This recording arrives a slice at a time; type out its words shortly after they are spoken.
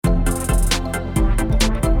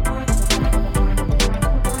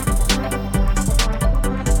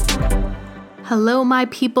Hello, my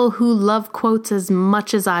people who love quotes as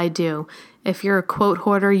much as I do. If you're a quote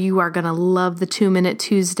hoarder, you are going to love the 2-Minute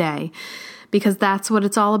Tuesday because that's what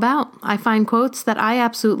it's all about. I find quotes that I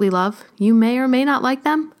absolutely love. You may or may not like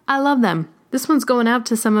them. I love them. This one's going out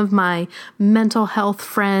to some of my mental health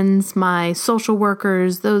friends, my social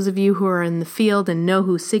workers, those of you who are in the field and know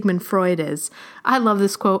who Sigmund Freud is. I love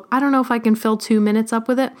this quote. I don't know if I can fill 2 minutes up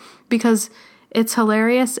with it because it's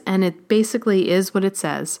hilarious and it basically is what it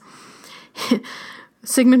says.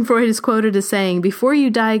 Sigmund Freud is quoted as saying, "Before you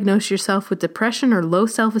diagnose yourself with depression or low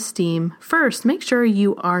self-esteem, first make sure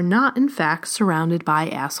you are not in fact surrounded by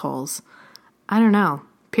assholes." I don't know.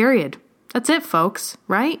 Period. That's it, folks,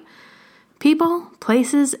 right? People,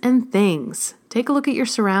 places, and things. Take a look at your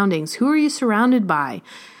surroundings. Who are you surrounded by?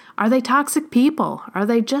 Are they toxic people? Are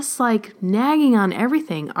they just like nagging on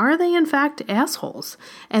everything? Are they in fact assholes?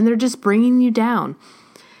 And they're just bringing you down.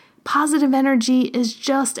 Positive energy is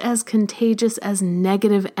just as contagious as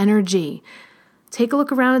negative energy. Take a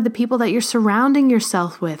look around at the people that you're surrounding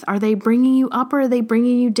yourself with. Are they bringing you up or are they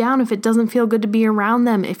bringing you down if it doesn't feel good to be around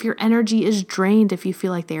them? If your energy is drained, if you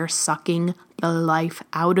feel like they are sucking the life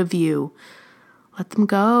out of you, let them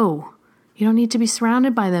go. You don't need to be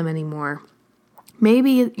surrounded by them anymore.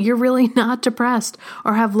 Maybe you're really not depressed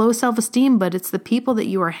or have low self-esteem, but it's the people that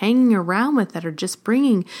you are hanging around with that are just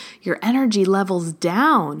bringing your energy levels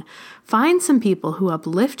down. Find some people who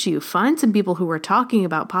uplift you. Find some people who are talking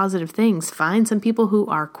about positive things. Find some people who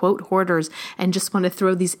are quote hoarders and just want to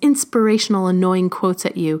throw these inspirational, annoying quotes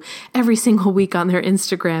at you every single week on their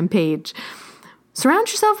Instagram page. Surround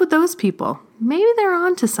yourself with those people. Maybe they're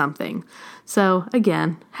onto something. So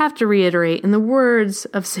again, have to reiterate, in the words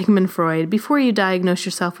of Sigmund Freud, before you diagnose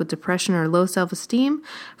yourself with depression or low self-esteem,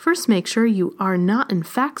 first make sure you are not in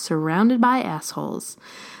fact surrounded by assholes.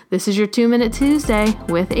 This is your 2-Minute Tuesday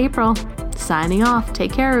with April. Signing off.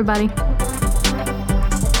 Take care, everybody.